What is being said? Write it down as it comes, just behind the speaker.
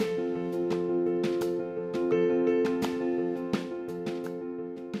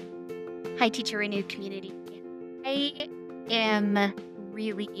Hi, Teacher Renewed community. I am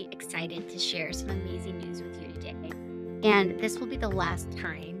really excited to share some amazing news with you today. And this will be the last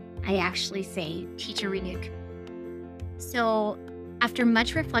time I actually say Teacher Renewed. So, after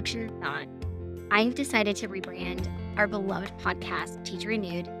much reflection and thought, I've decided to rebrand our beloved podcast, Teacher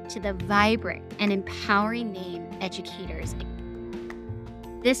Renewed, to the vibrant and empowering name Educators.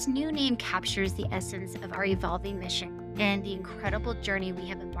 This new name captures the essence of our evolving mission and the incredible journey we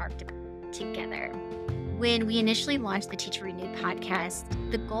have embarked upon together. When we initially launched the Teacher Renewed podcast,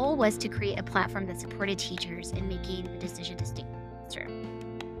 the goal was to create a platform that supported teachers in making the decision to stay in the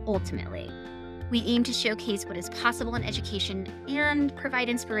classroom. Ultimately, we aim to showcase what is possible in education and provide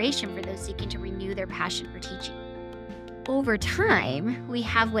inspiration for those seeking to renew their passion for teaching. Over time, we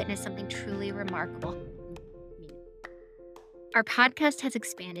have witnessed something truly remarkable. Our podcast has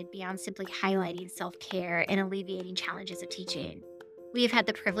expanded beyond simply highlighting self-care and alleviating challenges of teaching. We have had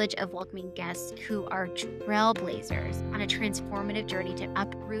the privilege of welcoming guests who are trailblazers on a transformative journey to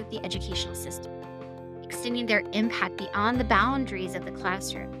uproot the educational system, extending their impact beyond the boundaries of the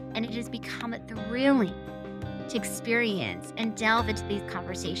classroom. And it has become thrilling to experience and delve into these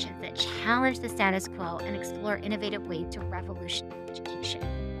conversations that challenge the status quo and explore innovative ways to revolutionize education.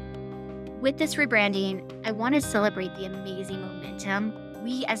 With this rebranding, I want to celebrate the amazing momentum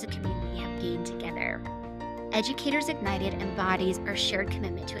we as a community have gained together. Educators Ignited embodies our shared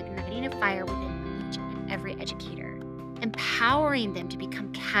commitment to igniting a fire within each and every educator, empowering them to become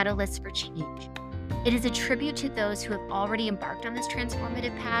catalysts for change. It is a tribute to those who have already embarked on this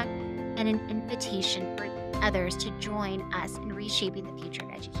transformative path and an invitation for others to join us in reshaping the future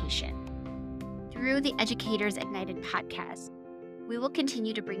of education. Through the Educators Ignited podcast, we will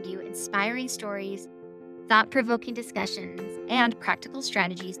continue to bring you inspiring stories, thought-provoking discussions, and practical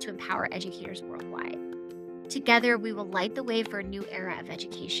strategies to empower educators worldwide. Together, we will light the way for a new era of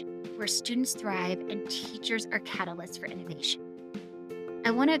education, where students thrive and teachers are catalysts for innovation.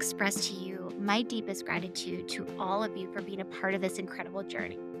 I want to express to you my deepest gratitude to all of you for being a part of this incredible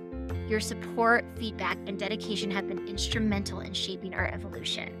journey. Your support, feedback, and dedication have been instrumental in shaping our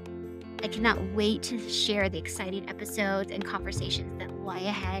evolution. I cannot wait to share the exciting episodes and conversations that lie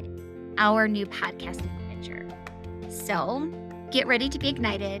ahead our new podcasting adventure. So, get ready to be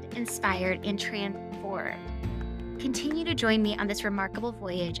ignited, inspired, and transformed. Continue to join me on this remarkable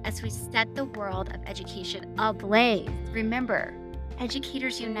voyage as we set the world of education ablaze. Remember,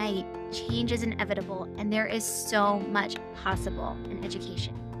 educators unite, change is inevitable, and there is so much possible in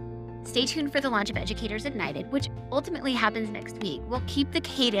education. Stay tuned for the launch of Educators Ignited, which ultimately happens next week. We'll keep the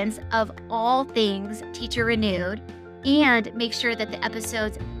cadence of all things Teacher Renewed and make sure that the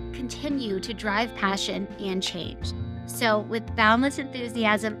episodes continue to drive passion and change. So with boundless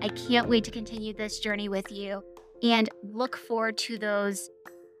enthusiasm, I can't wait to continue this journey with you and look forward to those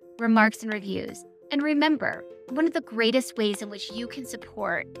remarks and reviews. And remember, one of the greatest ways in which you can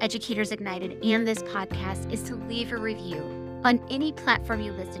support Educators Ignited and this podcast is to leave a review on any platform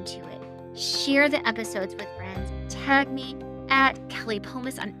you listen to it. Share the episodes with friends. Tag me at Kelly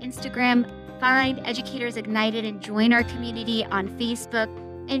Pomas on Instagram. Find Educators Ignited and join our community on Facebook.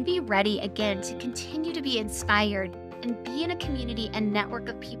 And be ready again to continue to be inspired and be in a community and network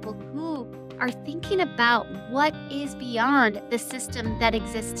of people who are thinking about what is beyond the system that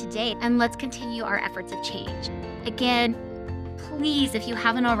exists today. And let's continue our efforts of change. Again, please, if you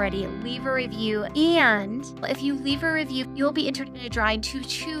haven't already, leave a review. And if you leave a review, you'll be entered in a drawing to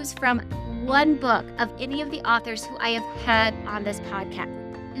choose from one book of any of the authors who I have had on this podcast.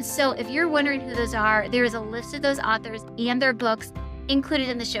 And so if you're wondering who those are, there is a list of those authors and their books included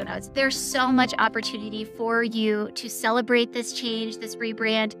in the show notes. There's so much opportunity for you to celebrate this change, this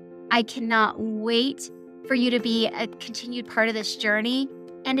rebrand. I cannot wait for you to be a continued part of this journey.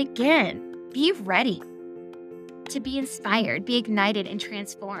 And again, be ready to be inspired, be ignited, and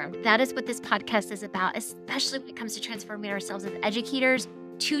transformed. That is what this podcast is about, especially when it comes to transforming ourselves as educators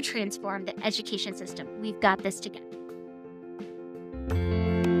to transform the education system. We've got this together.